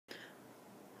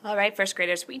All right, first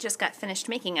graders, we just got finished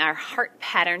making our heart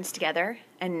patterns together,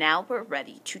 and now we're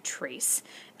ready to trace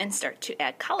and start to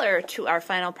add color to our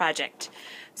final project.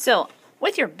 So,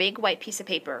 with your big white piece of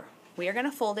paper, we are going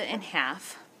to fold it in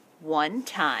half one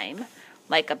time,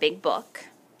 like a big book,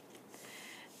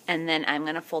 and then I'm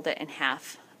going to fold it in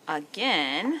half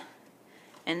again,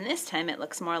 and this time it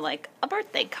looks more like a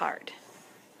birthday card.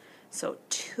 So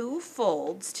 2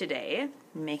 folds today,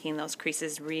 making those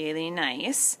creases really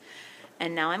nice.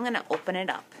 And now I'm going to open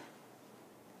it up.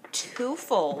 2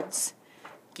 folds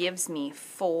gives me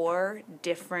 4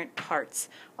 different parts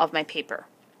of my paper.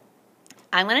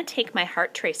 I'm going to take my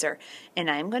heart tracer and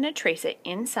I'm going to trace it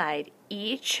inside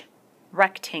each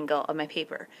rectangle of my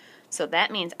paper. So that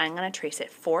means I'm going to trace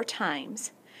it 4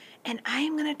 times, and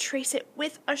I'm going to trace it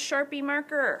with a Sharpie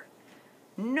marker.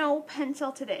 No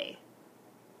pencil today.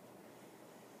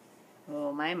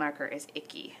 Oh, my marker is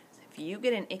icky. If you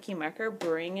get an icky marker,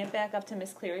 bring it back up to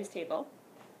Miss Cleary's table,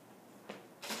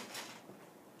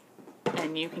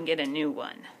 and you can get a new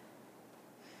one.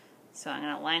 So I'm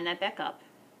going to line that back up,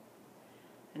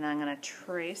 and I'm going to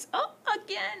trace. Oh,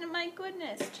 again, my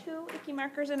goodness, 2 icky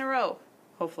markers in a row.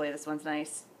 Hopefully this one's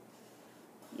nice.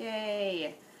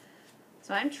 Yay.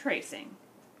 So I'm tracing,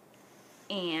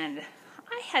 and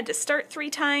I had to start 3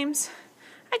 times.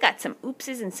 I got some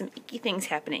oopses and some icky things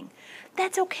happening.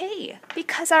 That's okay,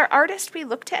 because our artist we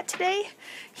looked at today,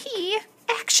 he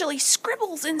actually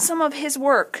scribbles in some of his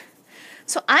work.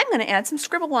 So I'm going to add some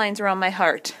scribble lines around my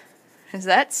heart. Is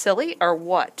that silly or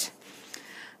what?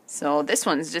 So this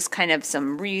one's just kind of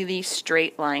some really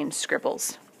straight line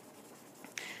scribbles.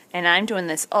 And I'm doing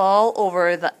this all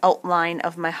over the outline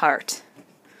of my heart.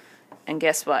 And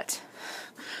guess what?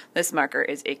 This marker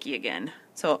is icky again.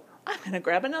 So I'm going to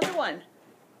grab another one.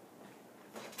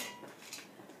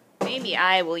 Maybe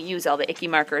I will use all the icky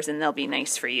markers and they'll be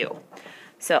nice for you.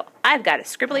 So I've got a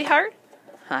scribbly heart.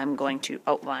 I'm going to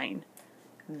outline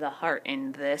the heart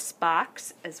in this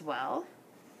box as well.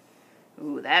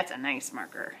 Ooh, that's a nice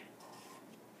marker.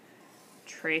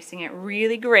 Tracing it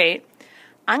really great.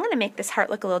 I'm going to make this heart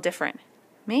look a little different.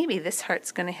 Maybe this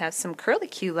heart's going to have some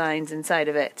curlicue lines inside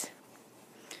of it.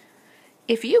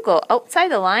 If you go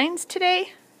outside the lines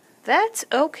today, that's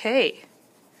okay.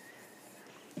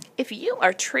 If you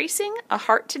are tracing a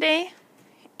heart today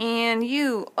and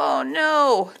you, oh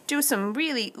no, do some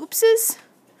really oopses,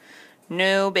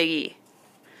 no biggie.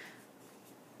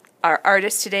 Our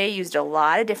artist today used a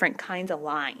lot of different kinds of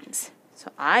lines.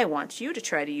 So I want you to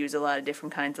try to use a lot of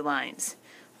different kinds of lines.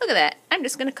 Look at that. I'm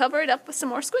just going to cover it up with some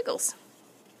more squiggles.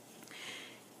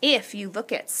 If you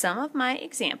look at some of my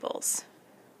examples,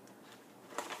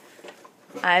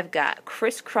 I've got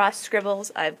crisscross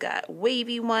scribbles, I've got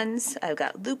wavy ones, I've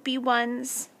got loopy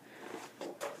ones.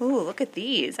 Ooh, look at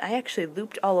these. I actually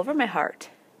looped all over my heart.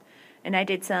 And I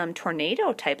did some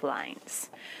tornado type lines.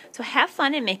 So have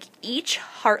fun and make each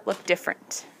heart look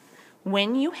different.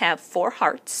 When you have 4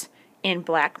 hearts in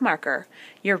black marker,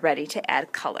 you're ready to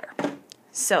add color.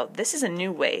 So this is a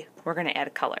new way we're going to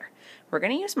add color. We're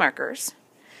going to use markers.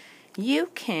 You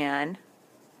can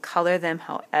color them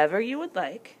however you would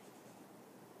like.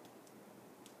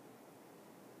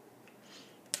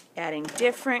 Adding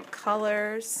different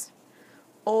colors,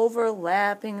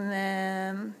 overlapping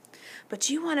them, but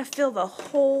you want to fill the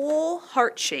whole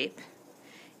heart shape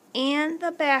and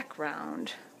the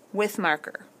background with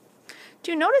marker.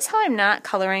 Do you notice how I'm not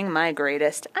coloring my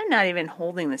greatest? I'm not even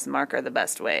holding this marker the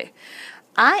best way.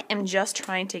 I am just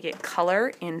trying to get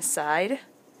color inside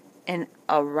and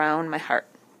around my heart.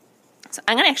 So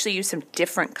I'm going to actually use some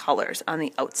different colors on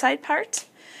the outside part.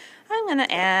 I'm going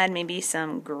to add maybe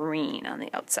some green on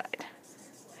the outside.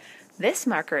 This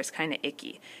marker is kind of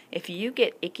icky. If you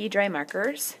get icky dry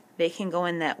markers, they can go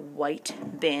in that white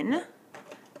bin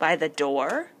by the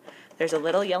door. There's a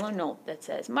little yellow note that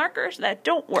says, markers that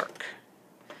don't work.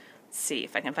 Let's see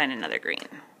if I can find another green.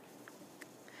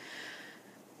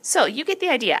 So you get the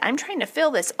idea. I'm trying to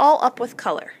fill this all up with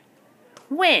color.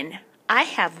 When I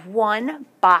have one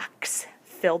box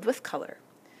filled with color,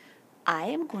 I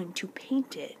am going to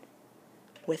paint it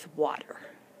with water.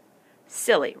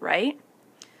 Silly, right?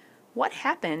 What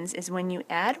happens is when you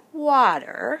add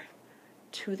water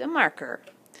to the marker,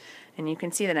 and you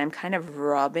can see that I'm kind of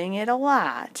rubbing it a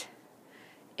lot,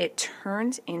 it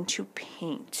turns into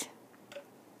paint.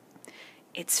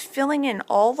 It's filling in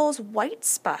all those white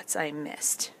spots I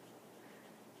missed.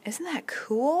 Isn't that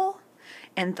cool?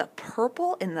 And the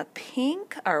purple and the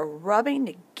pink are rubbing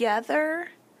together.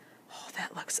 Oh,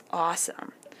 that looks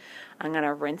awesome. I'm going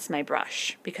to rinse my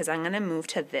brush because I'm going to move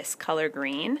to this color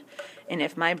green. And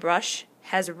if my brush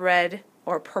has red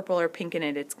or purple or pink in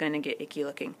it, it's going to get icky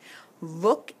looking.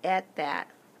 Look at that.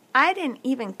 I didn't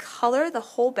even color the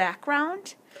whole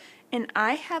background, and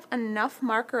I have enough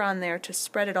marker on there to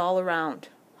spread it all around.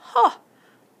 Huh,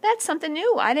 that's something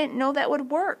new. I didn't know that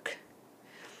would work.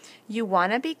 You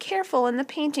want to be careful in the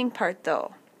painting part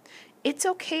though. It's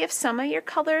okay if some of your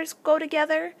colors go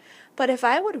together, but if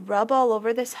I would rub all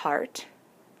over this heart,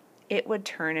 it would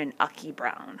turn an ucky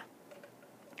brown.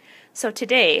 So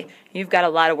today, you've got a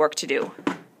lot of work to do.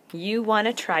 You want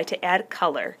to try to add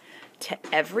color to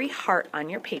every heart on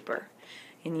your paper,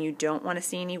 and you don't want to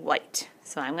see any white.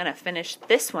 So I'm going to finish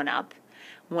this one up.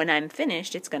 When I'm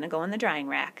finished, it's going to go in the drying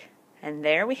rack. And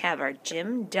there we have our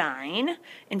Jim Dine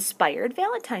inspired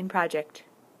Valentine project.